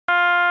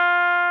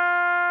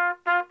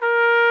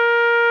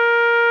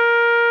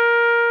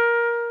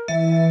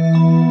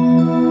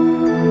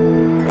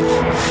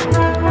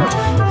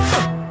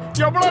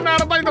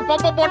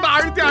பம்ப போட்டு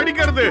அழுத்தி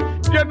அடிக்கிறது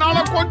என்னால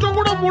கொஞ்சம்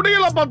கூட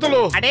முடியல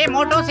பத்லு. அடே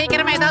மோட்டு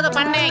சீக்கிரமா ஏதாவது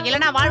பண்ணு,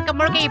 இல்லனா வாழ்க்கை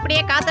முழுக்க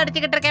இப்படியே காத்து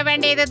அடிச்சுக்கிட்டு இருக்க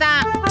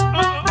வேண்டியதுதான்.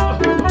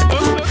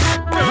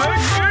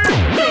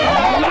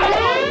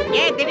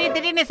 ஏ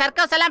திடீர்னு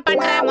சர்க்கஸ் எல்லாம்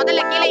பண்ற,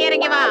 முதல்ல கீழே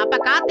இறங்கி வா, அப்ப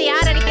காத்து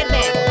யார்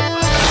அடிக்கிறது?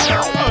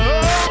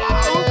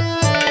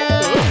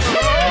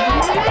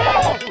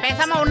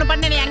 பேசாம ஒண்ணு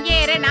பண்ணு, நீ அங்கேயே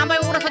இரு, நான்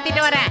போய் ஊரை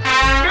சுத்திட்டு வரேன்.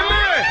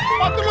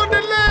 பத்லு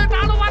நில்லு,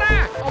 நானும்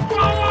வரேன்.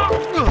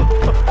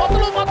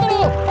 பத்லு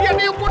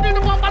என்னையும்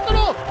கூட்டிட்டு போ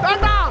பத்லு.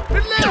 வேண்டாம்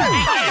நில்லு.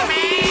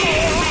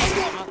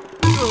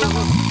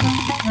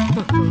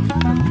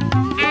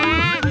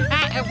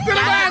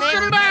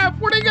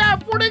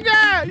 புடிங்க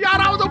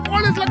யாராவது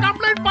போலீஸ்ல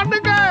கம்ப்ளைண்ட்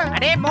பண்ணுங்க.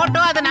 அடே மோட்டு,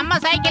 அது நம்ம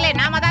சைக்கிள்,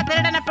 நாம தான்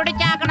திருடனை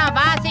பிடிச்சாக்கணும்.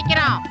 வா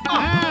சீக்கிரம்.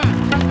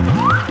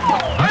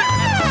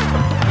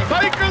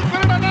 சைக்கிள்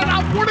திருடனை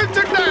நான்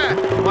பிடிச்சிட்டேன்.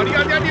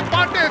 மரியாதையா நீ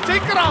பாட்டு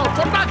சீக்கிரம்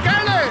சொன்னா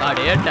கேளு.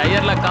 அடே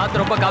டயர்ல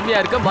காத்து ரொம்ப கம்மியா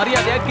இருக்கு,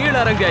 மரியாதையா கீழ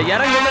இறங்கு.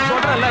 இறங்குன்னு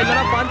சொல்றேன்ல,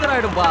 இல்லனா பஞ்சர்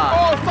ஆயிடும்பா.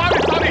 ஓ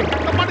சாரி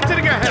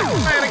மன்னிச்சிருங்க.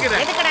 நான்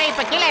இறங்குறேன். எதுக்குடா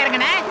இப்ப கீழ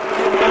இறங்குனே?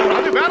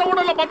 அது வேற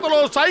ஒண்ணும் இல்ல பத்லு,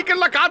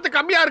 சைக்கிள்ல காத்து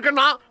கம்மியா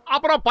இருக்குன்னா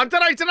அப்புறம்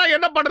பஞ்சர் ஆயிடுச்சுன்னா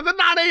என்ன பண்றது,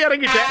 நானே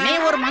இறங்கிட்டேன். நீ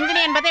ஒரு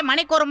மங்கனி என்பதை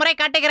மணிக்கு ஒரு முறை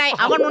காட்டுகிறாய்.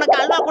 அவன் உனக்கு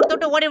அல்வா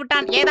கொடுத்துட்டு ஓடி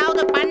விட்டான்.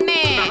 ஏதாவது பண்ணு.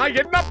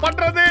 என்ன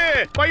பண்றது?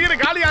 பயிர்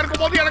காலியா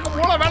இருக்கும் போது எனக்கு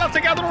மூளை வேலை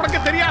செய்யாதுன்னு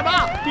உனக்கு தெரியாதா?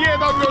 நீ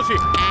ஏதாவது யோசி.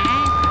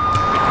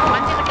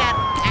 வந்து விட்டார்.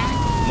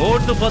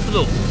 மோட்டு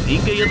பத்லு,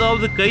 இங்க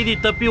ஏதாவது கைதி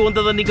தப்பி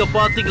வந்ததை நீங்க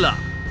பாத்தீங்களா?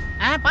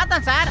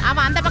 பார்த்தேன் சார்,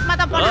 அவன் அந்த பக்கமா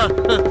தான் போனான்.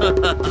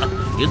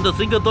 இந்த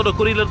சிங்கத்தோட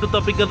குறியில இருந்து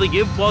தப்பிக்கிறது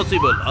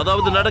இம்பாசிபிள்,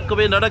 அதாவது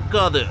நடக்கவே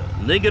நடக்காது.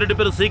 நீங்க ரெண்டு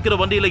பேரும்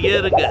சீக்கிரம் வண்டியில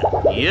ஏறுங்க.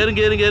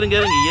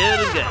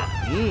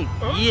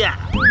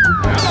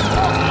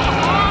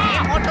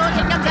 மோட்டு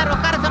சிங்கம் சார்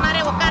உட்கார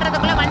சொன்னாரே,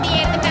 உட்கார்றதுக்குள்ள வண்டி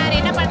ஏறிட்டாரு.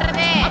 என்ன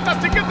பண்றது? அந்த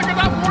சிங்கத்துக்கு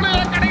தான் மூளை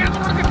கிடையாது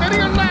உனக்கு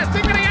தெரியும்ல.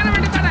 சீக்கிரம் ஏற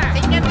வேண்டியதானே.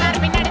 சிங்கம்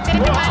சார் பின்னாடி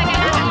திரும்பி பாருங்க,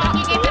 நாங்க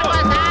தூக்கிட்டு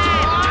இருக்கோம் சார்.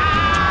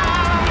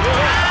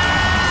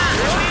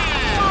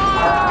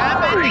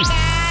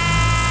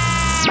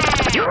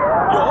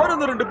 யார்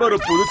அந்த ரெண்டு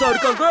பேரும் புதுசா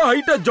இருக்காங்க,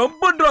 ஹைட்டா ஜம்ப்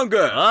பண்றாங்க?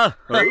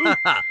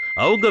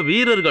 அவங்க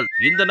வீரர்கள்,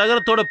 இந்த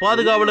நகரத்தோட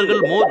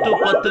பாதுகாவலர்கள். மோட்டு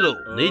பத்லு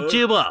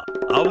நிச்சயமா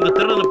அவங்க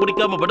திருடனை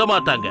பிடிக்காம விட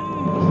மாட்டாங்க.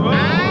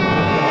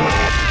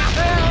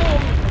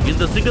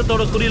 இந்த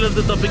சிங்கத்தோட குறியில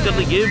இருந்து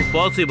தப்பிக்கிறது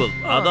இம்பாசிபிள்,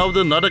 அதாவது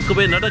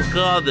நடக்கவே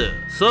நடக்காது.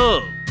 சோ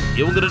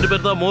இவங்க ரெண்டு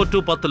பேர் தான்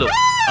மோட்டு பத்லு.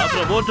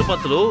 அப்புறம் மோட்டு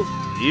பத்லு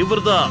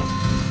இவர்தான்.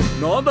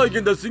 நான் தான்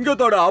இந்த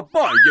சிங்கத்தோட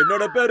அப்பா.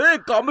 என்னோட பேரு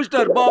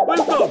கமிஷனர்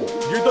பாபில்கம்.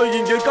 இதோ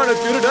இங்க இருக்கான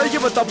திருட,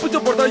 இவன் தப்பிச்சு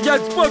போட்ட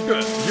எக்ஸ்பர்ட்.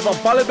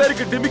 இவன் பல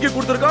பேருக்கு டிமிக்கி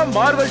கொடுத்திருக்கான்,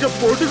 மார்வேஷம்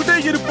போட்டுக்கிட்டே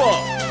இருப்பான்.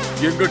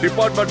 எங்க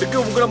டிபார்ட்மெண்ட்டுக்கு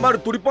உங்கள மாதிரி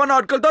துடிப்பான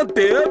ஆட்கள் தான்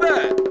தேவை.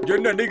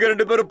 என்ன நீங்க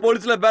ரெண்டு பேரும்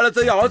போலீஸ்ல வேலை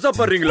செய்ய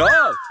ஆசைப்படுறீங்களா?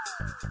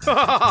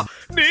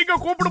 நீங்க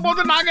கூப்பிடும்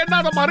போது நாங்க என்ன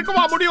அதை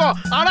மறுக்கவா முடியும்?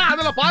 ஆனா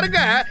அதுல பாருங்க,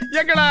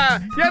 எங்களை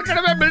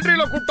ஏற்கனவே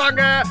மிலிட்டரியில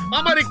கூப்பிட்டாங்க.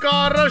 America,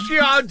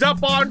 Russia,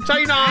 Japan,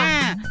 China.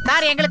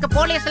 Sir எங்களுக்கு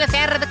போலீஸ்ல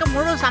சேர்றதுக்கு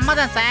முழு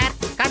சம்மதம் சார்.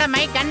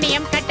 கடமை,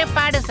 கண்ணியம்,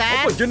 கட்டுப்பாடு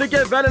சார்.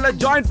 இன்னைக்கே வேலையில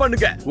ஜாயின்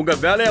பண்ணுங்க. உங்க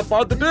வேலையை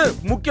பார்த்துட்டு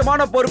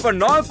முக்கியமான பொறுப்பை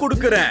நான்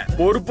கொடுக்கிறேன்.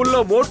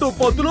 பொறுப்புள்ள மோட்டு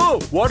பத்லு,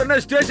 உடனே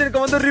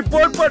ஸ்டேஷனுக்கு வந்து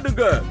ரிப்போர்ட்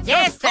பண்ணுங்க.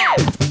 Yes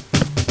sir.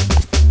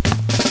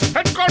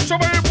 ஹெட்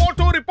கான்ஸ்டபிள்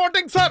மோட்டு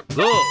ரிப்போர்ட்டிங் சார்.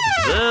 கோ,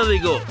 வெரி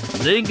கோ.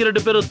 நீங்க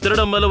ரெண்டு பேரும்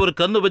திருடம் மேல ஒரு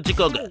கண்ணு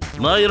வச்சுக்கோங்க.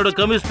 நான் என்னோட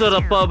கமிஷனர்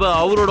அப்பாவை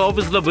அவரோட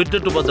ஆபீஸ்ல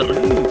விட்டுட்டு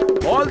வந்துடுறேன்.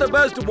 ஆல் தி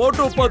பெஸ்ட்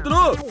மோட்டு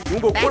பத்லு.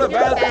 உங்க கூட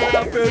வேலை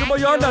செய்ய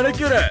பெருமையா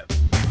நினைக்கிறேன்.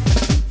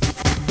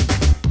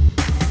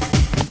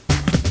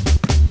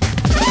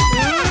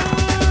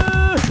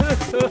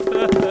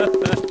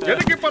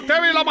 எனக்கு இப்ப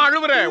தேவையில்லாம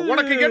அழுவுற.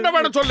 உனக்கு என்ன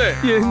வேணும் சொல்லு.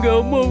 எங்க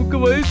அம்மாவுக்கு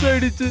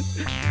வயசாயிடுச்சு,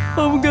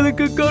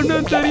 அவங்களுக்கு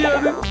கண்ணும்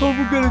தெரியாது,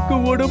 அவங்களுக்கு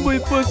உடம்பு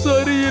இப்ப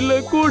சரியில்லை,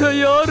 கூட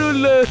யாரும்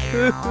இல்ல.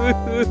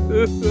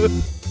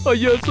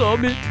 ஐயா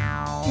சாமி,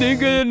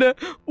 நீங்க என்ன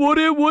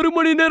ஒரே 1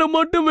 மணி நேரம்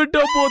மட்டும்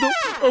விட்டா போதும்,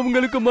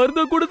 அவங்களுக்கு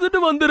மருந்தை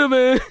கொடுத்துட்டு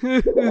வந்துருவேன்.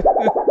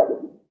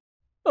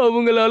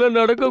 அவங்களால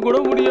நடக்க கூட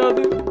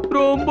முடியாது,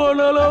 ரொம்ப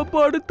நாளா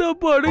படுத்த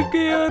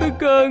படுக்கையா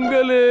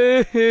இருக்காங்களே.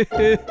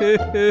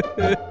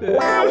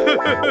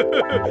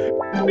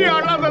 நீ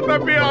அழாத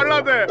தம்பி,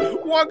 அழாத.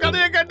 உன்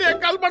கதையை கேட்டு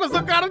என் கல்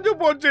மனசு கரைஞ்சு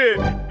போச்சு.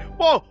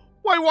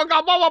 போய் உங்க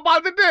அம்மாவை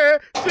பார்த்துட்டு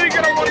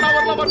சீக்கிரம் 1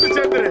 ஹவர்ல வந்து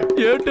சேர்ந்துரு.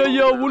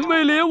 ஏட்டையா,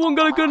 உண்மையிலேயே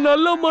உங்களுக்கு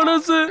நல்ல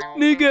மனசு.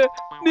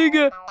 நீங்க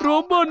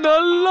ரொம்ப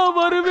நல்லா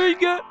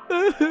வருவீங்க.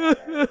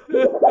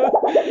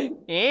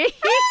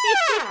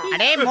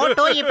 அடே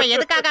மோட்டு, இப்ப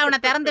எதுக்காக அவனை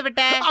திறந்து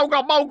விட்ட? அவங்க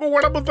அம்மாவுக்கு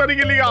உடம்பு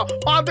சரியில்லையா,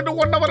 பார்த்துட்டு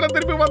 1 ஹவர்ல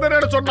திருப்பி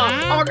வந்துடுறேன்னு சொன்னான்.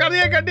 அவன்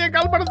கதையை கட்டி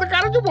கல் மனசு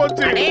கரைஞ்சு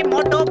போச்சு. அடே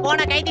மோட்டு,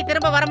 போன கைதி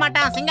திரும்ப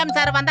வரமாட்டான். சிங்கம்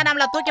சார் வந்தா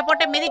நம்மள தூக்கி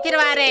போட்டு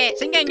மிதிச்சிருவாரு.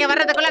 சிங்கம் இங்க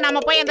வர்றதுக்குள்ள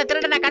நம்ம போய் அந்த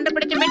திருடனை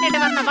கண்டுபிடிச்சு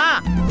மீட்டுட்டு வரணுமா?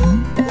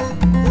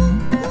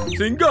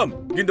 சிங்கம்,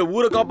 இந்த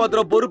ஊரை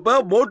காப்பாத்துற பொறுப்பை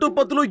மோட்டு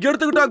பத்லு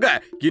எடுத்துக்கிட்டாங்க.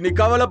 இனி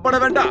கவலைப்பட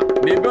வேண்டாம்.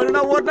 நீ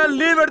வேணும்னா ஒரு நாள்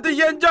லீவ் எடுத்து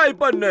என்ஜாய்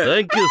பண்ணு.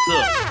 Thank you sir.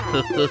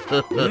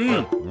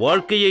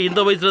 வாழ்க்கையை இந்த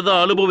வயசுல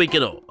தான்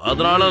அனுபவிக்கணும்.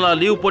 அதனால நான்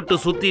லீவ் போட்டு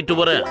சுத்திட்டு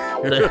வரேன்.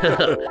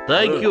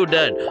 Thank you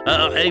dad.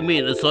 I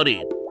mean sorry.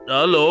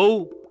 Hello,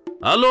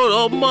 hello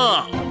அம்மா,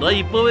 நான்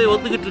இப்பவே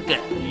வந்துகிட்டு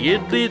இருக்கேன்.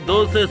 இட்லி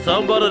தோசை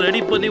சாம்பார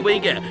ரெடி பண்ணி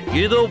வைங்க.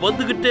 இதோ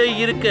வந்துகிட்டே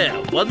இருக்க.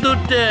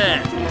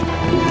 வந்துட்டேன்.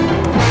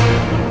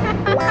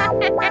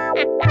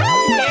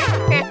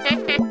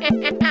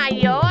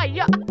 ஐயோ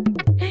ஐயோ.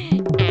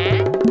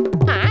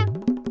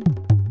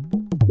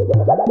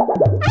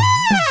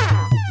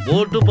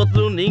 மோட்டு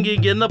பத்லு, நீங்க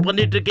இங்க என்ன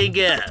பண்ணிட்டு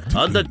இருக்கீங்க?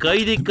 அந்த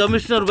கைதி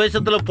கமிஷனர்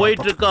வேஷத்துல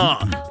போயிட்டு இருக்கான்.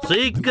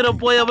 சீக்கிரம்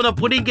போய் அவனை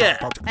பிடிங்க.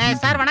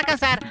 சார் வணக்கம்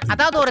சார்.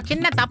 அதாவது ஒரு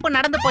சின்ன தப்பு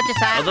நடந்து போச்சு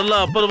சார்.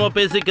 அதெல்லாம் அப்புறமா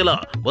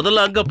பேசிக்கலாம்.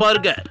 முதல்ல அங்க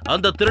பாருங்க,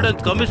 அந்த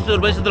திருடன்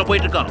கமிஷனர் வேஷத்துல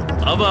போயிட்டு இருக்கான்.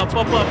 அவன்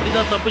அப்பப்ப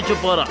அப்படிதான் தப்பிச்சு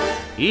போறான்.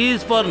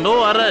 Is for no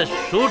arrest.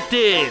 Shoot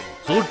him.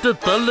 சுட்டு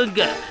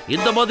தள்ளுங்க.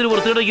 இந்த மாதிரி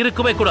ஒரு திருடன்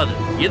இருக்கவே கூடாது.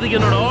 இது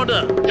என்னோட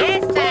ஆர்டர்.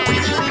 Yes sir.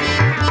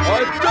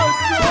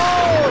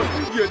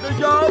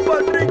 என்னையா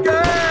பண்றீங்க?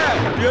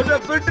 எதை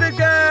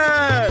விட்டுருங்க?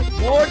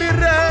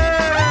 ஓடிடுறேன்.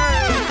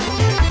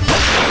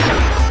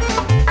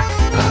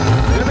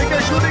 எனக்கு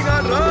ஷூட்டிங்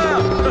ஆடுறா.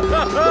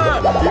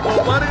 இப்போ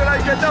பாருங்களா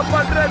என்ன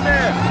பண்றேன்னு.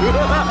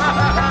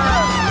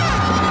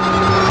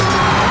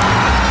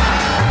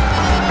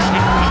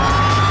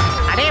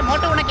 அடே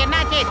மோட்டு, உனக்கு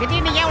என்னாச்சு?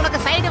 திடீர்னு ஏன் உனக்கு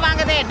சைடு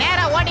வாங்குது?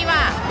 நேரா ஓடி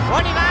வா,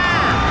 ஓடி வா.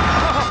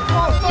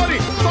 Sorry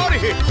sorry.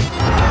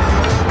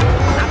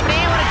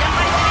 அப்படியே ஒரு ஜம்ப்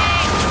அடிச்சே.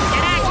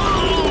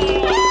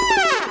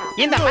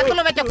 இந்த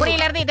பத்துல வச்ச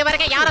குறியில இருந்து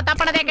இதுவரைக்கும் யாரும்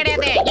தப்பனதே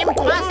கிடையாது.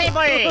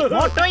 இம்பாசிபிள்.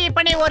 மோட்டு, இப்ப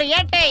நீ ஒரு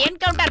ஏட்டு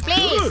என்கவுண்டர்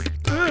ப்ளீஸ்.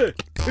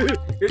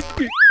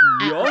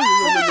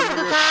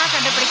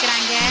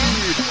 கண்டுபிடிக்கிறாங்க.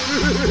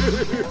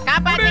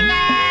 காப்பாத்துங்க,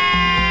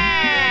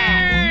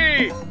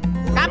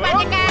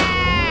 காப்பாத்துங்க.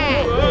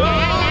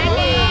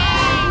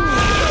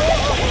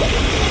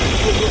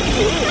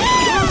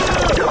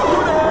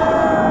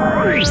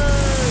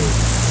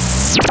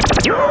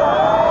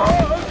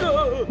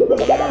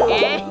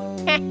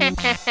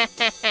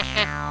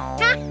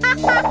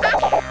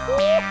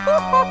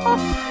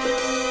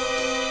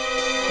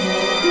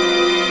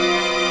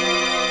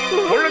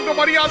 ஒழுங்கு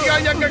மரியாதையா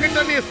எங்க கிட்ட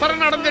நீ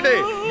சரணடைஞ்சிடு.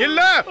 இல்ல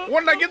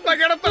உன்னை இந்த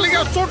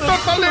இடத்துல சுட்டு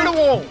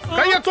தள்ளிடுவோம்.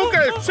 கைய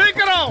தூக்கு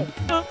சீக்கிரம்.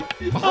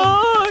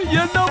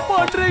 என்ன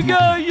பண்றீங்க?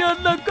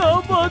 என்ன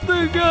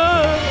காப்பாத்துங்க.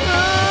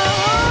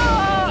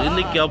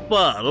 இன்னைக்கு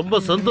அப்பா ரொம்ப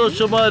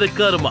சந்தோஷமா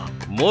இருக்காருமா.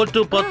 மோட்டு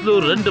பத்லு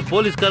 2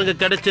 போலீஸ்காரங்க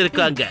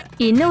கிடைச்சிருக்காங்க.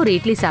 இன்னும் ஒரு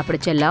இட்லி சாப்பிட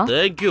செல்லம்.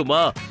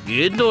 தேங்க்யூமா.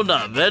 இன்னொன்னா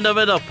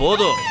வேணா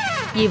போதும்.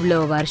 இவ்ளோ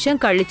வருஷம்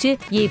கழிச்சு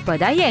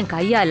இப்பதான் என்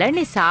கையால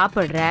நீ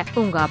சாப்பிடுற.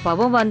 உங்க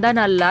அப்பாவும் வந்தா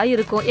நல்லா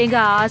இருக்கும். எங்க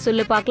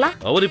சொல்லு பாக்கலாம்.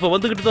 அவர் இப்ப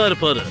வந்துகிட்டு தான்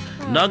இருப்பாரு.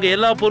 நாங்க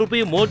எல்லா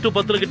பொறுப்பையும் மோட்டு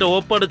பத்லு கிட்ட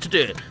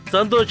ஒப்படைச்சிட்டு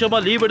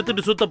சந்தோஷமா லீவ்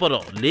எடுத்துட்டு சுத்த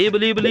போறோம். Leave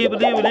leave leave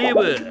leave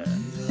leave.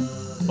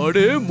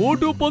 அடே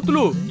மோட்டு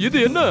பத்லு, இது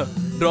என்ன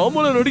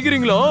டிராமால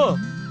நடிக்கிறீங்களா?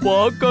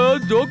 பாக்க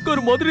ஜோக்கர்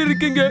மாதிரி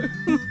இருக்கீங்க.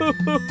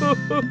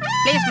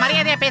 ப்ளீஸ்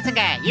மரியாதையா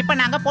பேசுங்க. இப்ப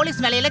நாங்க போலீஸ்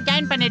வேலையில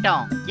ஜாயின்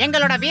பண்ணிட்டோம்.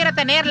 எங்களோட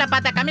வீரத்தை நேர்ல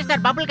பார்த்த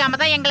கமிஷனர் பபுள் காம்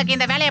தான் எங்களுக்கு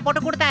இந்த வேலையை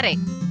போட்டு கொடுத்தாரு.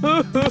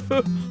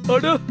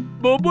 அட,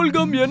 பபுள்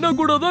கம் என்ன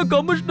கூட தான்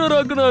கமிஷனர்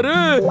ஆக்குனாரு.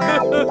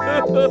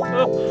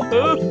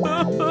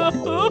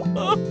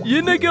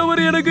 இன்னைக்கு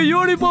அவர் எனக்கு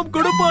யூனிஃபார்ம்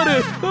கொடுப்பாரு.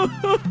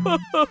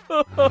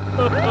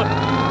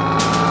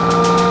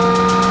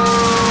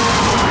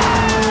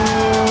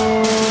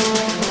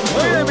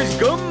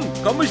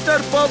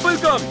 Commissioner bubble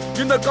come.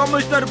 இந்த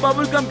கமிஷனர்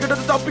பபுள் கம் கிட்ட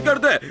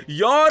தப்பிக்கிறது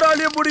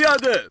யாராலையும்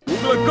முடியாது.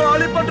 உங்களை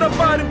காலி பண்ற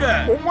பாருங்க.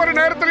 ஒவ்வொரு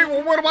நேரத்திலையும்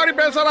ஒவ்வொரு மாதிரி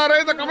பேசுறாரு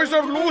இந்த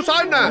கமிஷனர். லூசா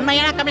என்ன?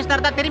 உண்மையான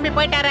கமிஷனர் தான் திரும்பி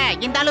போயிட்டாரு.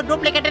 இந்த ஆளு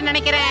டூப்ளிகேட்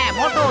நினைக்கிறேன்.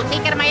 மோட்டு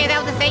சீக்கிரமா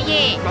ஏதாவது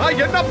செய்யி. நான்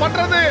என்ன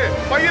பண்றது?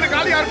 பையனு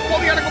காலியா இருக்கும்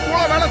போது எனக்கு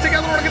மூளை வேலை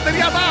செய்யாது. உனக்கு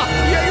தெரியாதா?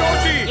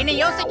 யோசி. இனி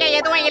யோசிக்க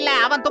எதுவும் இல்ல.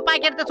 அவன்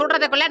துப்பாக்கி எடுத்து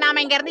சுடுறதுக்குள்ள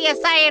நாம இங்க இருந்து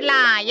எஸ்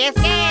ஆயிடலாம்.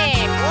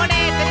 எஸ்கேப். ஓடு,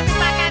 திரும்பி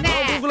பார்க்காத.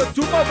 உங்களை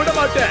சும்மா விட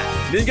மாட்டேன்.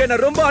 நீங்க என்ன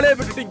ரொம்ப அலைய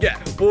விட்டுட்டீங்க.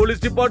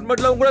 போலீஸ்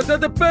டிபார்ட்மெண்ட்ல உங்களை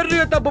சேர்த்து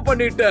பெரிய தப்பு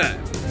பண்ணிட்டேன்.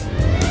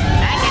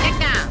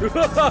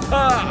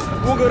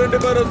 உங்க 2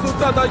 பேரும்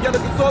சுத்தாதான்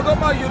எனக்கு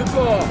சுகமா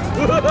இருக்கும்.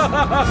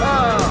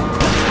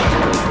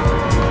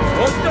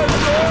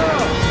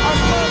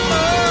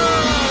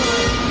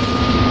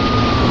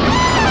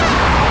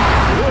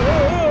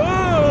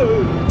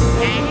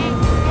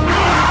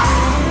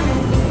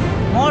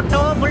 மோட்டு,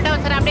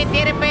 புல்டோசர் அப்படியே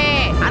திருப்பி.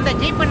 அந்த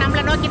ஜீப்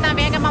நம்மள நோக்கி தான்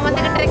வேகமா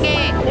வந்துகிட்டு இருக்கு.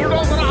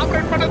 புல்டோசர்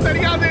ஆபரேட் பண்ண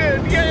தெரியாது.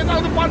 நீ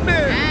ஏதாவது பண்ணு.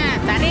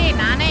 சரி,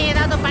 நானே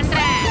ஏதாவது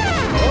பண்றேன்.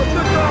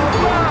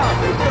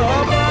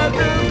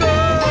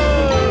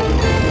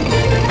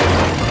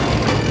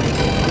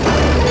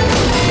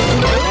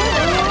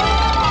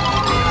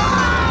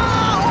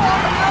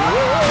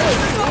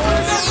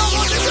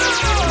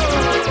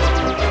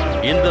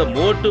 இந்த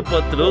மோட்டு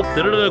பத்லு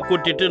திருடனை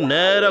கூட்டிட்டு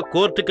நேரா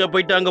கோர்ட்டுக்கு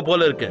போயிட்டாங்க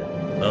போல இருக்கு.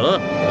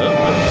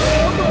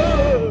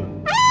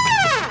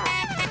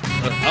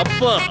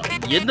 அப்பா,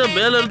 என்ன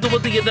மேல இருந்து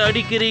வந்து என்ன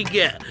அடிக்கிறீங்க?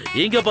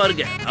 இங்க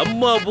பாருங்க,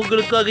 அம்மா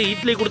உங்களுக்காக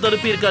இட்லி கொடுத்து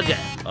அனுப்பி இருக்காங்க.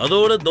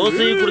 அதோட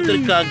தோசையும்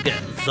கொடுத்திருக்காங்க.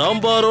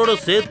 சாம்பாரோட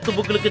சேர்த்து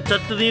உங்களுக்கு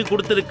சட்னியும்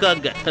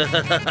கொடுத்திருக்காங்க.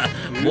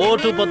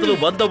 மோட்டு பத்லு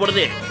வந்த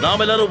உடனே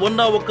நாம எல்லாரும்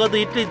ஒன்னா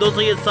உட்காந்து இட்லி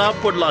தோசையை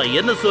சாப்பிடலாம்.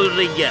 என்ன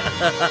சொல்றீங்க?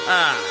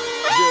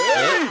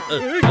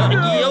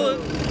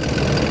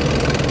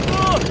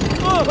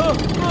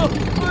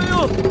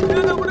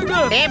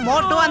 டேய்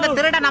மோட்டு, அந்த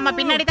திருட நம்ம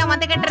பின்னாடி தான்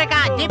வந்துகிட்டு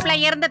இருக்கான். ஜீப்ல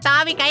இருந்து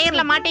தாவி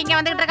கயிறுல மாட்டி இங்க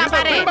வந்துகிட்டு இருக்கான்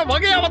பாரு. இந்த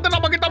வகையா வந்து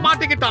நம்ம கிட்ட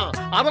மாட்டிக்கிட்டான்.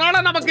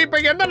 அதனால நமக்கு இப்ப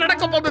என்ன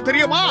நடக்க போகுது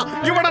தெரியுமா?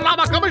 இவனை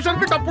நாம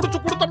கமிஷன் கிட்ட புடிச்சு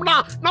கொடுத்தோம்னா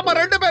நம்ம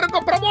 2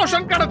 பேருக்கும்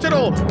ப்ரமோஷன்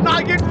கிடைச்சிரும்.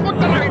 நான்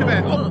இன்ஸ்பெக்டர்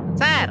ஆயிடுவேன்.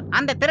 சார்,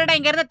 அந்த திருட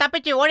இங்க இருந்து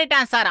தப்பிச்சு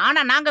ஓடிட்டான் சார்.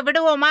 ஆனா நாங்க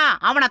விடுவோமா?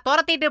 அவனை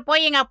துரத்திட்டு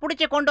போய் இங்க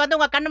புடிச்சு கொண்டு வந்து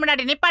உங்க கண்ணு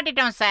முன்னாடி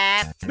நிப்பாட்டிட்டோம்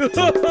சார்.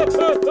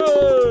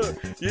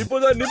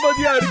 இப்பதான்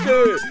நிம்மதியா இருக்கு,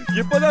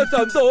 இப்பதான்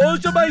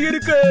சந்தோஷமா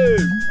இருக்கு.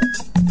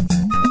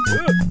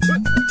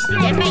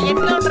 என்ன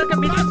எங்களோட இருக்க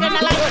பிசினஸ்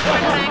எல்லாம் யூஸ்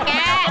பண்றாங்க.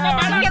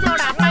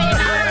 சிங்கத்தோட அப்பா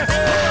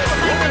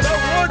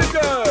ஓடுங்க.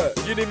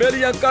 இனிமேல்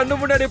என் கண்ணு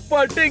முன்னாடி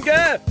பட்டீங்க,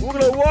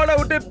 உங்களை ஓட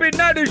விட்டு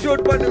பின்னாடி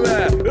ஷூட்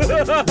பண்ணுவேன்.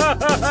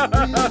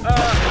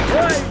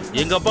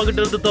 எங்க அப்பா கிட்ட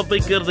இருந்து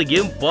தப்பிக்கிறது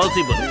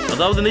இம்பாசிபிள்.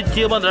 அதாவது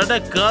நிச்சயமா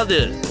நடக்காது.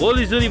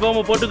 போலீஸ்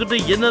யூனிஃபார்ம் போட்டுக்கிட்டு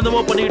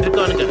என்னென்னமோ பண்ணிட்டு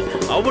இருக்கானுங்க.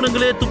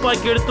 அவனுங்களே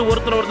துப்பாக்கி எடுத்து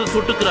ஒருத்தர்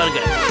சுட்டுக்கிறாங்க.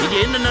 இங்க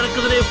என்ன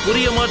நடக்குதுன்னே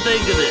புரிய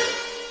மாட்டேங்குது.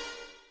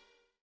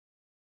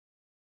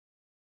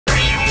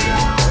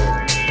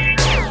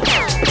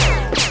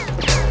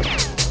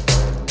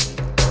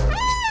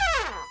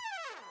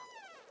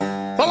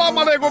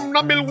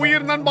 நம்மில்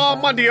உயிர் நண்பா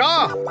மதியா.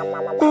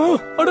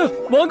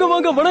 வாங்க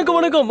வாங்க, வணக்கம்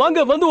வணக்கம்,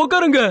 வாங்க வந்து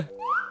உட்காருங்க.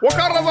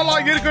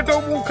 உட்கார்றதெல்லாம்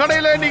இருக்கட்டும். உன்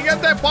கடையில நீ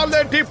எந்த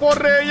பால்ல டீ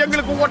போடுற?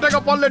 எங்களுக்கு ஒட்டக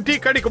பால்ல டீ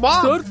கிடைக்குமா?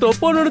 சார்,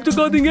 தப்பா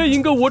நினைச்சுக்காதீங்க,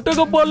 இங்க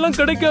ஒட்டக பால்லாம்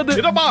கிடைக்காது.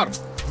 இத பார்,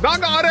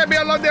 நாங்க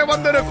அரேபியால இருந்தே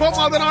வந்திருக்கோம்.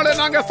 அதனால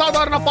நாங்க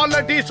சாதாரண பால்ல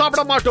டீ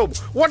சாப்பிட மாட்டோம்.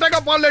 ஒட்டக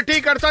பால்ல டீ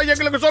கிடைச்சா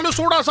எங்களுக்கு சொல்லு,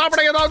 சூடா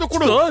சாப்பிட ஏதாவது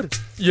கொடு. சார்,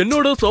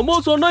 என்னோட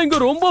சமோசானா இங்க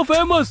ரொம்ப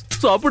ஃபேமஸ்,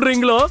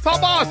 சாப்பிடுறீங்களா?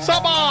 சபாஸ்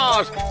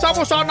சபாஸ்,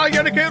 சமோசானா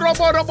எனக்கு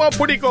ரொம்ப ரொம்ப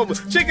பிடிக்கும்.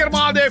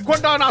 சீக்கிரமா அதை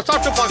கொண்டா, நான்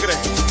சாப்பிட்டு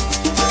பாக்குறேன்.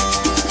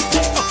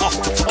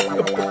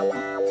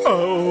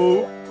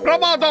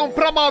 பிரமாதம்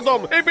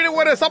பிரமாதம். இப்படி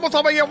ஒரு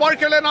சமோசாவை என்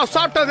வாழ்க்கையில நான்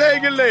சாப்பிட்டதே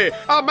இல்லை.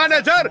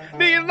 மேனேஜர்,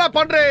 நீ என்ன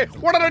பண்ற?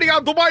 உடனடியா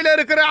துபாயில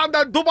இருக்கிற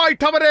அந்த துபாய்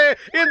டவரு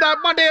இந்த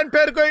மண்டையன்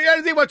பேருக்கு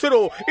எழுதி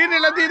வச்சிரு.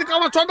 இன்னில இருந்து இதுக்கு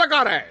அவன்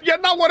சொந்தக்காரன்.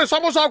 என்ன ஒரு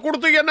சமோசா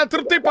கொடுத்து என்ன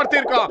திருப்தி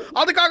படுத்திருக்கான்.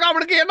 அதுக்காக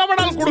அவனுக்கு என்ன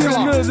வேணாலும்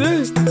கொடுக்கலாம்.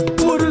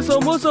 ஒரு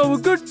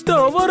சமோசாவுக்கு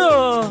டவரா?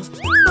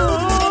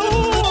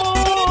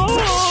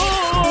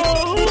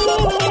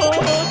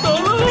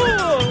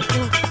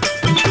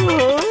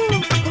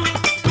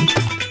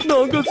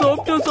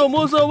 சாப்பிட்ட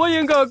சமோசாவை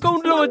எங்க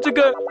அக்கவுண்ட்ல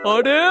வச்சுக்க.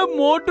 அடே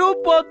மோட்டு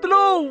பத்லு,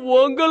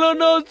 உங்களை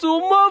நான்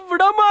சும்மா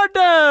விட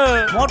மாட்டேன்.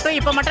 மோட்டு,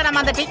 இப்ப மட்டும்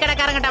நம்ம அந்த டீ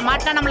கடைக்காரங்கிட்ட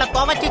மாட்டா நம்மள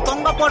துவைச்சு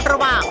தொங்க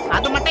போட்டுருவான்.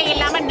 அது மட்டும்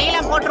இல்லாம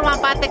நீளம்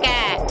போட்டுருவான், பாத்துக்க.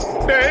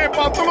 டேய்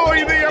பத்லு,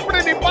 இது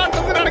எப்படி நீ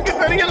பார்த்தது எனக்கு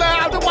தெரியல.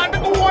 அது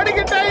பாட்டுக்கு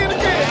ஓடிக்கிட்டே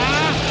இருக்கு.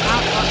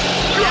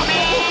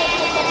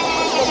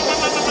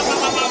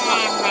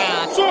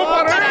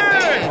 சூப்பர்.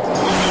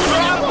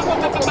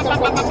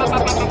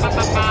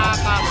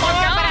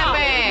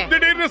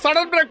 திடீர்னு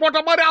சடன் பிரேக் போட்ட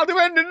மாதிரி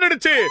அதுவே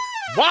நின்னுடுச்சு.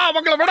 வா,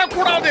 அவங்கள விட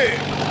கூடாது.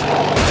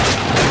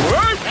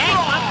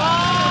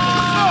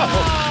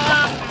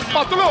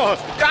 பத்லு,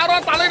 யாரோ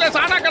தலையில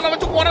சாணாக்கல்ல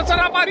வச்சு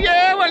குறைச்சற மாதிரியே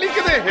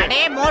வலிக்குது.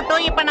 அடே மோட்டு,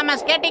 இப்ப நம்ம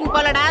ஸ்கேட்டிங்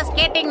போலடா.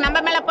 ஸ்கேட்டிங்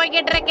நம்ம மேல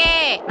போய்கிட்டு இருக்கு.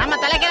 நம்ம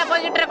தலைக்கீழ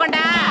போய்கிட்டு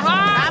இருக்கோம்டா.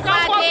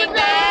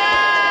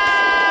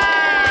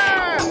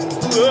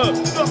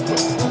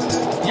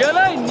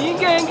 ஏலே,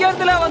 நீங்க எங்க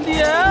இடத்துல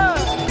வந்தீங்க?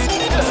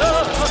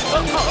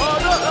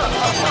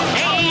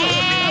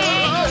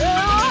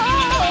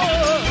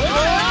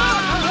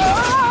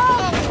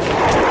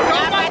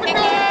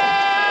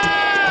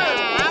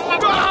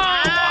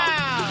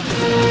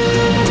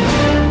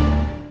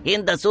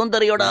 இந்த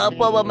சுந்தரியோட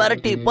அப்பாவை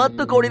மிரட்டி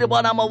 10 கோடி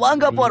ரூபாய் நாம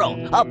வாங்க போறோம்.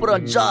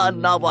 அப்புறம்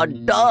ஜானாவா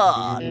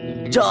டான்,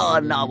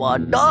 ஜானாவா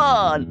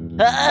டான்.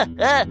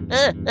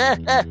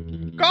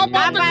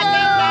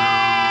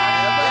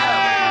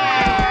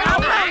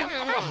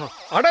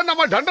 அட,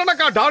 நம்ம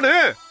டண்டனக்கா டானு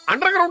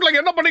அண்டர் கிரவுண்ட்ல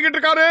என்ன பண்ணிக்கிட்டு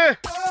இருக்காரு?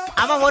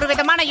 அவன் ஒரு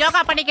விதமான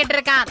யோகா பண்ணிக்கிட்டு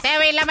இருக்கான்.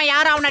 தேவையில்லாம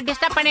யாரும் அவனை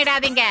டிஸ்டர்ப்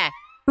பண்ணிடாதீங்க.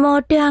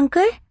 மோட்டு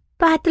அங்கிள்,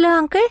 பாத்லு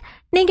அங்கிள்,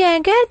 நீங்க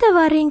எங்க இருந்து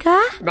வர்றீங்க?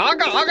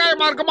 நாங்க ஆகாய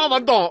மார்க்கமா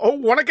வந்தோம்.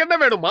 உனக்கு என்ன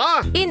வேணுமா?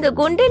 இந்த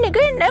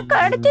குண்டனுக்கு என்ன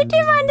கடத்திட்டு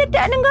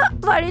வந்துட்டானுங்க.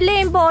 வழியில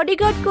என் பாடி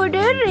கார்டு கூட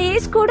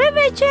ரேஸ் கூட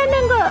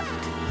வச்சானுங்க.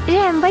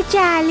 ரொம்ப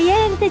ஜாலியா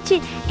இருந்துச்சு.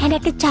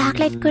 எனக்கு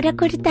சாக்லேட் கூட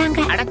கொடுத்தாங்க.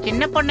 அட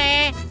சின்ன பொண்ணு,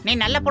 நீ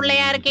நல்ல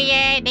புள்ளையா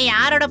இருக்கியே. நீ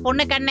யாரோட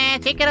பொண்ணு கண்ணு?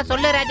 சீக்கிரம்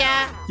சொல்லு ராஜா.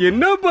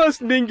 என்ன பாஸ்,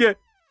 நீங்க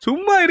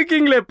சும்மா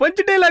இருக்கீங்களே,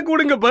 பஞ்ச் டைலாக்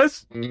கொடுங்க பாஸ்.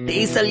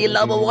 டீசல்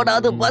இல்லாம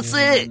ஓடாது பஸ்.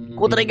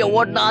 குதிரைங்க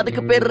ஓடினா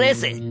அதுக்கு பேர்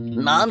ரேஸ்.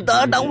 நான்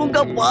தான் உங்க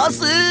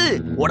பாஸ்.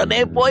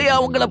 உடனே போய்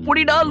அவங்கள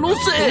புடிடா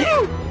லூசு.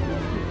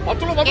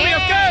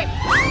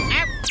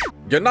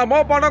 என்னமா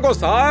பண்ணகோ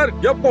சார்,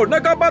 எப்போ பொண்ணை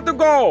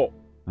காப்பாத்துக்கோ.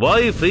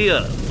 Why fear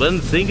when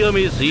Singam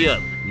is here?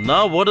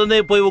 நான் உடனே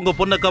போய் உங்க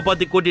பொண்ணை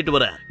காப்பாத்தி கூட்டிட்டு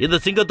வரேன். இந்த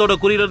சிங்கத்தோட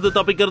குறியில இருந்து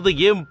தப்பிக்கிறது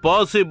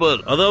இம்பாசிபிள்.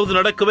 அதாவது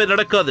நடக்கவே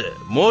நடக்காது.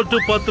 மோட்டு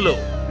பத்லு.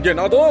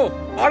 என்னதோ?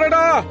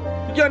 அடடா,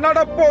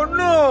 என்னடா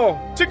பொண்ணு?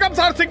 சிங்கம்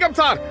சார், சிங்கம்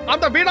சார்,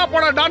 அந்த வீணா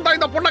போன டாண்டா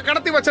இந்த பொண்ணை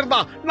கடத்தி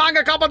வச்சிருந்தா.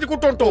 நாங்க காப்பாத்தி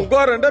கூட்டு வந்துட்டோம்.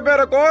 உங்க 2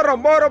 பேருக்கும்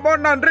ரொம்ப ரொம்ப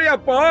நன்றி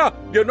அப்பா.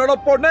 என்னோட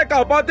பொண்ணை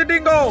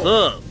காப்பாத்திட்டீங்க.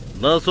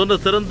 நான் சொன்ன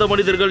சிறந்த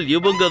மனிதர்கள்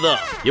இவங்க தான்.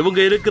 இவங்க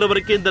இருக்கிற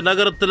வரைக்கும் இந்த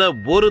நகரத்துல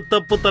ஒரு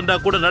தப்பு தண்டா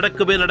கூட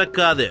நடக்கவே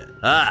நடக்காது.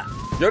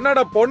 என்னோட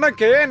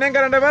பொண்ணுக்கு நீங்க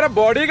 2 பேரும்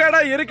பாடி கார்டா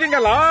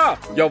இருக்கீங்களா?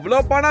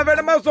 எவ்வளவு பணம்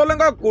வேணுமோ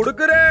சொல்லுங்க,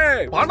 குடுக்குறேன்.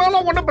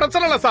 பணம்லாம் ஒண்ணும்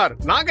பிரச்சனை இல்ல சார்.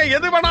 நாங்க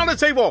எது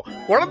வேணாலும் செய்வோம்.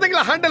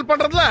 குழந்தைகளை ஹேண்டில்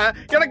பண்றதுல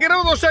எனக்கு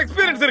 20 வருஷம்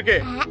எக்ஸ்பீரியன்ஸ் இருக்கு.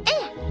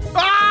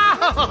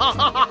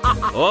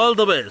 All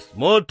the best,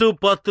 Motu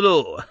Patlu.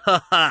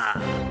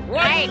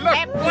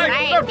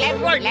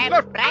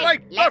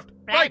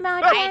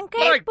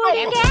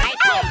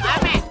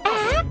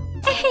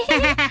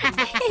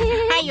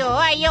 ஐயோ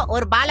ஐயோ,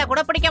 ஒரு பால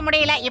கூட பிடிக்க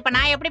முடியல. இப்ப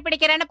நான் எப்படி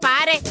பிடிக்கிறேன்னு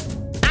பாரு.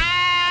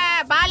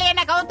 பால்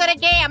என்ன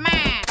கவுத்துருக்கே அம்மா.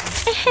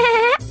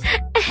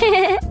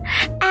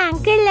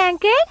 அங்கிள்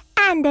அங்கிள்,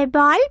 அந்த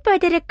பால்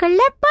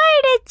புதருக்குள்ள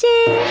போயிடுச்சு.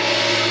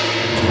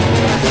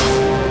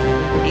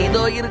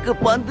 இதோ இருக்கு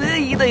பந்து.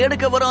 இதை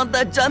எடுக்க வரும் அந்த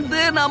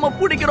சந்து. நாம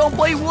பிடிக்கிறோம்,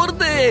 போய்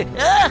ஊர்ந்து.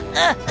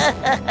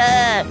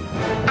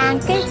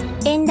 அங்கிள்,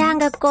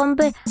 இந்தாங்க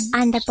கொம்பு.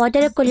 அந்த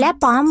புதருக்குள்ள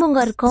பாம்புங்க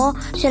இருக்கும்.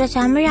 சில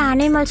சமயம்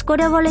அனிமல்ஸ்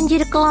கூட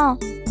ஒளிஞ்சிருக்கும்.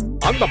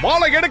 அந்த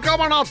பாலை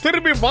எடுக்காம நான்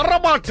திரும்பி வர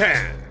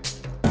மாட்டேன்.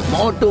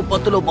 மோட்டு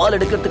பத்துலு பால்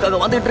எடுக்கிறதுக்காக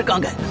வந்துட்டு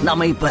இருக்காங்க.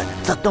 நாம இப்ப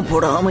சத்தம்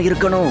போடாம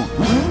இருக்கணும்.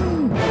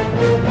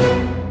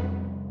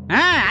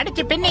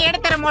 அடிச்சு பின்னி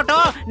எடுத்துற மோட்டோ.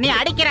 நீ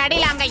அடிக்கிற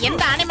அடியில அங்க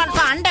எந்த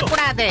அனிமல்ஸும் அண்ட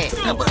கூடாது.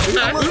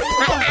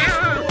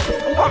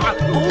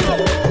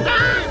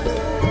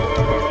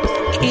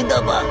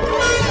 இந்தப்பா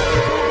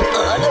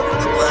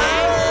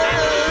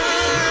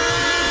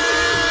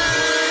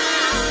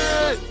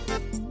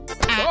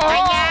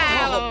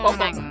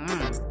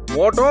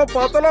மோட்டோ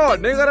பத்தலோ,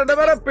 நீங்க 2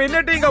 பேரும்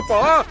பின்னிட்டீங்கப்பா.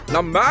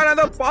 நான்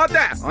மேல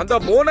பார்த்தேன். அந்த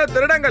 3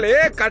 திருடங்களே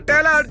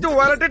கட்டையில அடிச்சு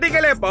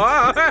வரட்டிட்டீங்களேப்பா.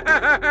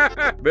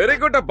 வெரி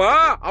குட்டப்பா,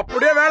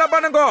 அப்படியே வேலை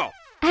பண்ணுங்க.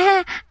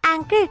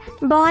 அங்கிள்,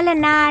 பால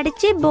நான்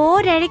அடிச்சு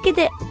போர்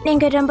அடிக்குது.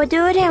 நீங்க ரொம்ப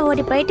தூரம்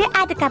ஓடி போயிட்டு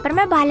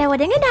அதுக்கப்புறமா பால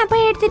உதங்க, நான்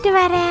போய் எடுத்துட்டு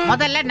வரேன்.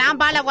 முதல்ல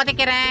நான் பால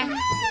உதைக்கிறேன்.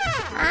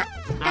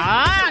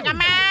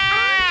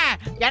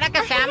 எனக்கு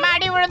செம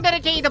அடி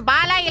விழுந்துருச்சு. இது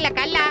பாலா இல்ல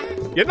கல்லா?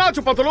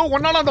 என்னாச்சு பத்தலு,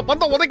 உன்னால அந்த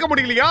பந்தை உதைக்க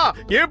முடியலையா?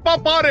 இப்ப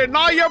பாரு,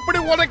 நான் எப்படி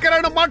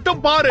உதைக்கிறேன்னு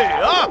மட்டும் பாரு.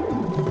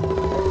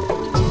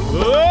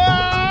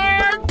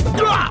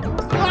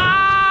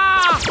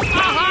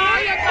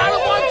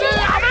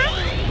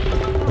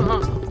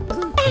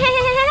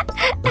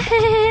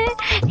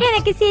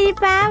 எனக்கு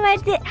சிரிப்பா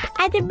வருது.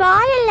 அது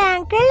பால் இல்ல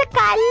அங்கிள்,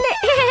 கல்லு.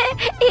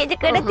 இது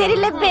கூட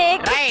தெரியல.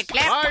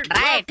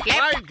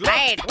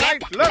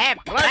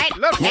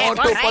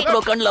 மோட்டு பத்துலு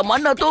கண்ணுல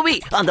மண்ணை தூவி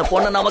அந்த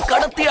பொண்ணை நாம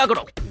கடத்தி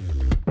ஆகணும்.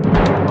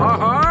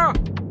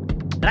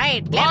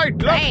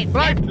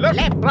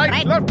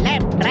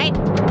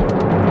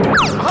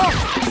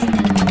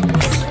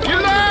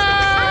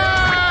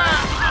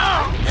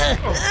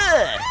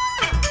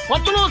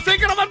 பத்துலு,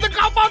 சீக்கிரம் வந்து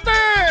காப்பாத்து.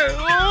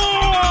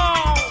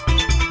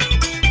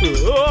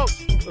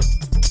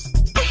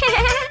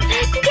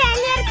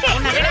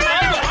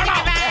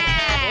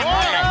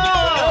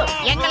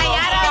 எங்களை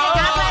யாராவது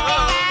காப்பாத்துங்க.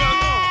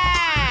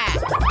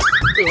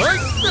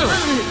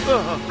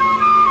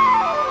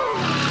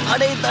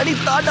 அடே தடி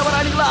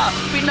தாண்டவரானுங்களா,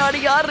 பின்னாடி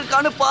யாரு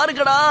இருக்கான்னு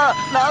பாருங்கடா.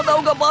 நான் தான்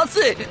உங்க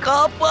பாஸ்,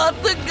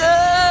 காப்பாத்துங்க.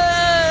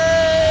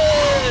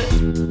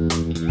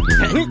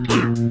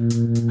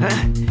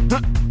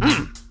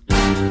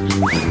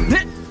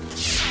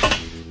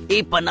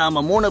 இப்ப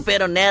நாம 3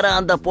 பேரும் நேரா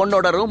அந்த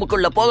பொண்ணோட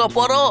ரூமுக்குள்ள போக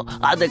போறோம்.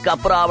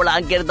 அதுக்கப்புறம் அவளை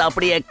அங்கிருந்து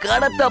அப்படியே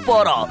கடத்த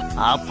போறோம்.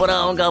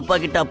 அப்புறம் அவங்க அப்பா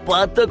கிட்ட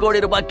 10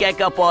 கோடி ரூபாய்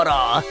கேட்க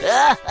போறோம்.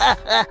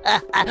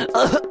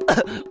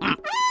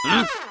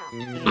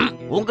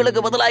 உங்களுக்கு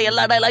பதிலா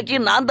எல்லா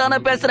டைலாக்கையும் நான் தானே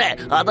பேசுறேன்.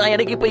 அதான்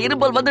எனக்கு இப்ப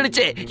இரும்பல்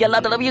வந்துடுச்சு. எல்லா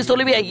தடவையும்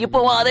சொல்லுவேன்.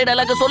 இப்பவும் அதே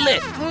டைலாக சொல்லு.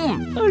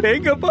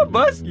 அடேங்கப்பா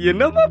பாஸ்,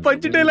 என்னமா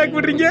பஞ்ச் டைலாக்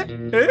விடுறீங்க?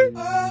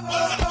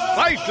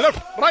 Right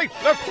left, right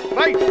left,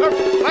 right left,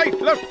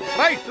 right left,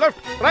 right left,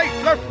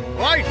 right left,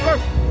 right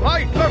left,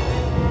 right left.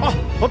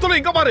 பத்துலு,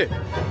 இங்க பாரு,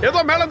 ஏதோ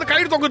மேல இருந்து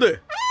கயிறு தொங்குது.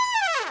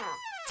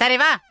 சரி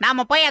வா,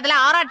 நாம போய் அதுல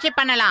ஆராய்ச்சி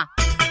பண்ணலாம்.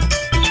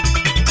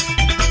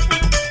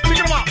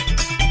 சீக்கிரமா.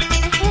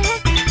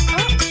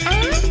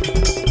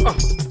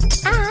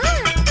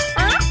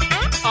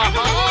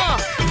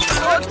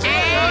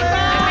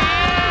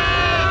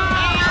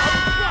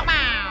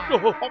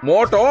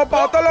 மோட்டோ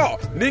பார்த்தலோ,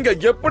 நீங்க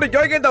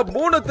எப்படியோ இந்த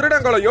 3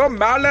 திருடங்களையும்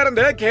மேல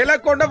இருந்து கீழே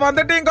கொண்டு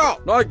வந்துட்டீங்க.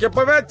 நான்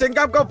இப்பவே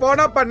சிங்கம்க்கு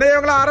போன பண்ணி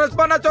இவங்களை அரெஸ்ட்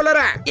பண்ண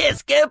சொல்லுறேன்.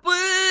 எஸ்கேப்.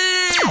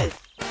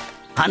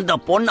 அந்த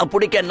பொண்ணை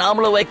பிடிக்க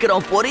நாமளும்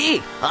வைக்கிறோம் பொறி.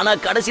 ஆனா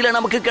கடைசியில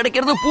நமக்கு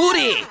கிடைக்கிறது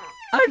பூரி.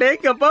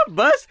 அடேங்கப்பா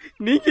பாஸ்,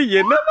 நீங்க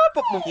என்னமா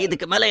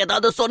இதுக்கு மேல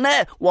ஏதாவது சொன்ன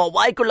உன்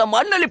வாய்க்குள்ள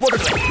மண்ணள்ளி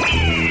போட்டுருவேன்.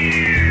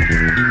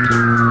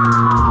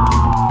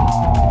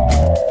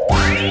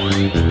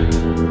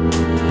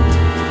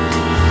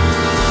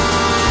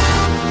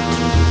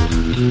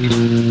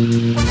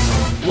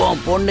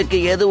 உன் பொண்ணுக்கு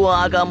எதுவும்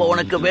ஆகாம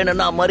உனக்கு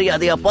வேணும்னா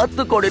மரியாதையா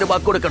 10 கோடி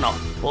ரூபாய் கொடுக்கணும்.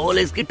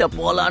 போலீஸ் கிட்ட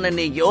போலான்னு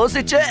நீ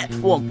யோசிச்ச,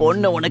 உன்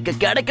பொண்ணு உனக்கு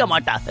கிடைக்க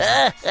மாட்டா.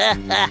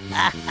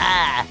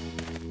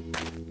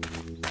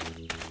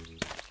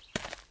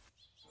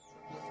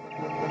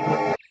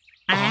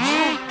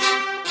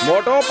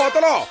 மோட்டோ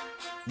பார்த்தலோ,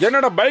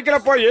 என்னோட பைக்ல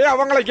போய்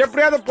அவங்களை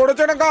எப்படியாவது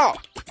புடிச்சிடுங்க.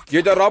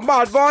 இது ரொம்ப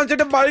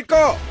அட்வான்ஸ்டு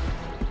பைக்கு.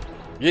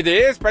 இது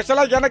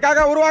ஸ்பெஷலா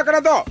எனக்காக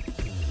உருவாக்குறதோ.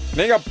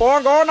 நீங்க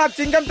போங்க, நான்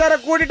சிங்கம் தர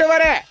கூட்டிட்டு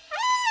வரேன்.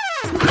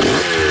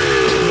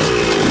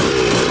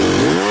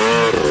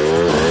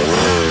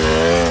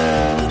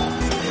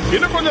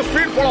 இன்னும் கொஞ்சம்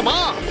ஸ்பீட் போலாமா?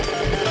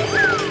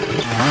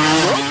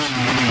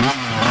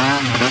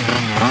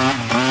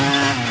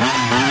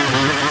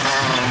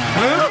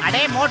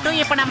 அடே மோட்டு,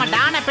 இப்ப நம்ம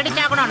டானை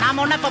பிடிச்சாகணும்.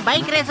 நாம ஒன்னும் இப்ப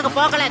பைக் ரேஸுக்கு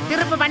போகல.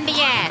 திருப்பு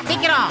வண்டிய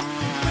சீக்கிரம்.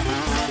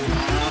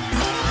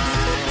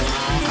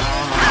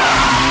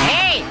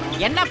 ஏய்,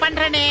 என்ன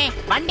பண்ற நீ?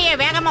 வண்டியை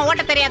வேகமா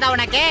ஓட்ட தெரியாதா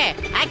உனக்கு?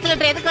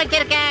 ஆக்சிலேட்டர் எதுக்கு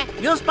வச்சிருக்க?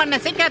 யூஸ் பண்ண,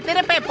 சீக்கிரம்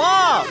திருப்பே போ.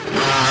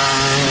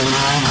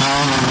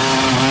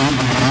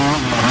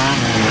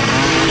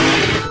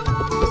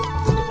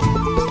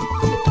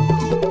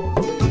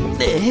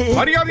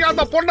 மரியாதையா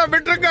அந்த பொண்ணை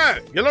விட்டுருங்க,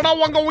 இல்லனா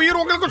உங்க உயிர்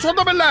உங்களுக்கு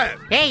சொந்தம் இல்ல.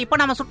 ஏய், இப்போ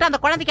நம்ம சுட்ட அந்த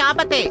குழந்தைக்கு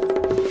ஆபத்து.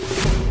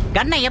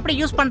 கன்னை எப்படி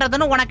யூஸ்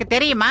பண்றதுன்னு உனக்கு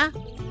தெரியுமா?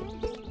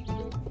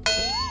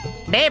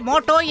 டே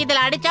மோட்டோ,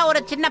 இதுல அடிச்சா ஒரு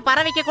சின்ன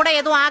பறவைக்கு கூட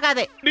எதுவும்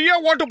ஆகாது. நீயே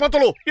ஓட்டு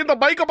பத்லு. இந்த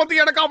பைக்க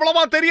பத்தி எனக்கு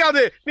அவ்வளவா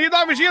தெரியாது.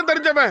 நீதான் விஷயம்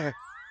தெரிஞ்சவன்.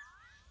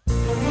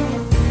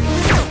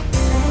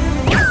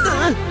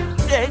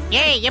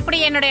 ஏய், எப்படி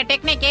என்னுடைய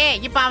டெக்னிக்?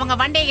 இப்ப அவங்க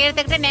வண்டியை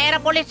எடுத்துக்கிட்டு நேரா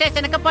போலீஸ்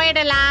ஸ்டேஷனுக்கு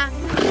போயிடலாம்.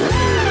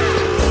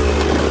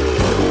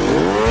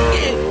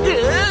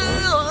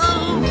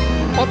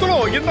 பத்லு,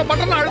 இந்த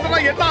பட்டனை அழுத்தினா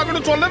என்ன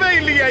ஆகுன்னு சொல்லவே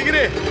இல்லையே.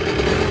 இரு.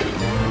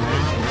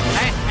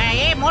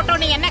 ஏய் மோட்டோ,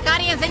 நீ என்ன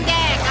காரியம் செஞ்ச?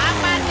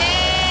 காப்பாத்து,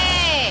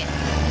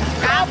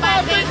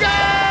 காப்பாத்துங்க.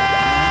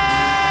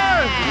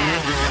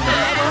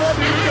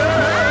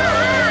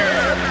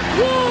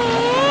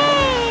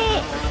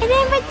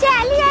 ரொம்ப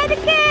ஜாலியா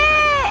இருக்கு.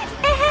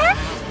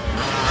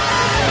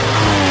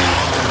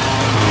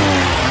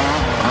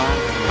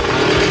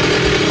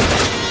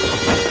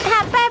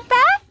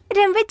 அப்பா,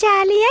 ரொம்ப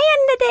ஜாலியா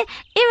இருந்தது.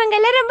 இவங்க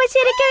எல்லாம் ரொம்ப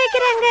சிரிக்க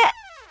வைக்கிறாங்க.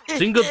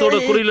 சிங்கத்தோட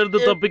குறியில இருந்து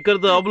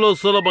தப்பிக்கிறது அவ்வளவு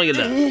சுலபம்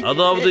இல்ல.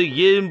 அதாவது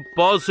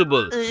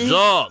impossible.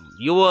 John,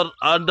 you are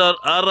under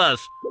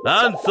arrest.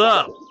 Hands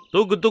up.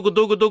 தூக்கு தூக்கு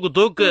தூக்கு தூக்கு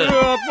தூக்கு.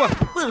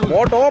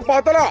 மோட்டோ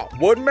பத்லு,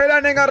 உண்மையில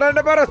நீங்க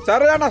ரெண்டு பேரும்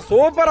சரியான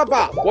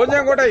சூப்பரப்பா.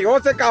 கொஞ்சம் கூட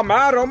யோசிக்காம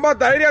ரொம்ப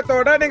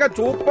தைரியத்தோட நீங்க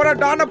சூப்பரா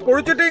டான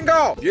புடிச்சிட்டீங்க.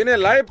 இனி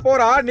லைஃப்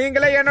போறா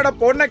நீங்களே என்னோட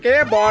பொண்ணுக்கு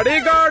பாடி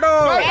கார்டு.